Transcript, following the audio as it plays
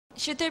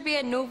should there be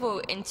a no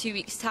vote in 2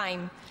 weeks'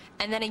 time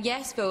and then a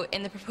yes vote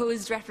in the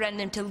proposed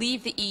referendum to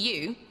leave the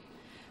EU,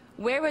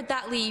 where would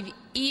that leave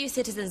EU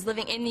citizens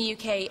living in the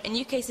UK and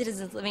UK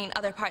citizens living in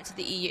other parts of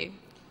the EU?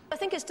 I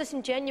think it's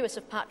disingenuous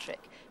of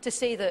Patrick to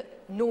say that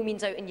no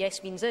means out and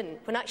yes means in,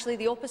 when actually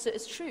the opposite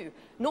is true.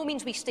 No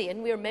means we stay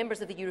in. We are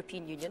members of the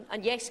European Union.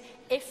 And yes,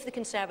 if the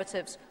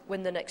Conservatives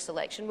win the next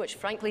election, which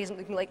frankly isn't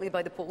looking likely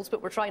by the polls,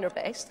 but we're trying our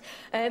best,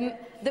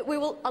 that we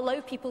will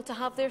allow people to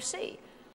have their say.